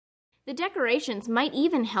The decorations might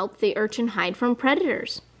even help the urchin hide from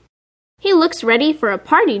predators. He looks ready for a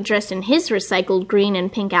party dressed in his recycled green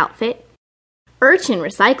and pink outfit. Urchin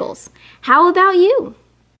recycles. How about you?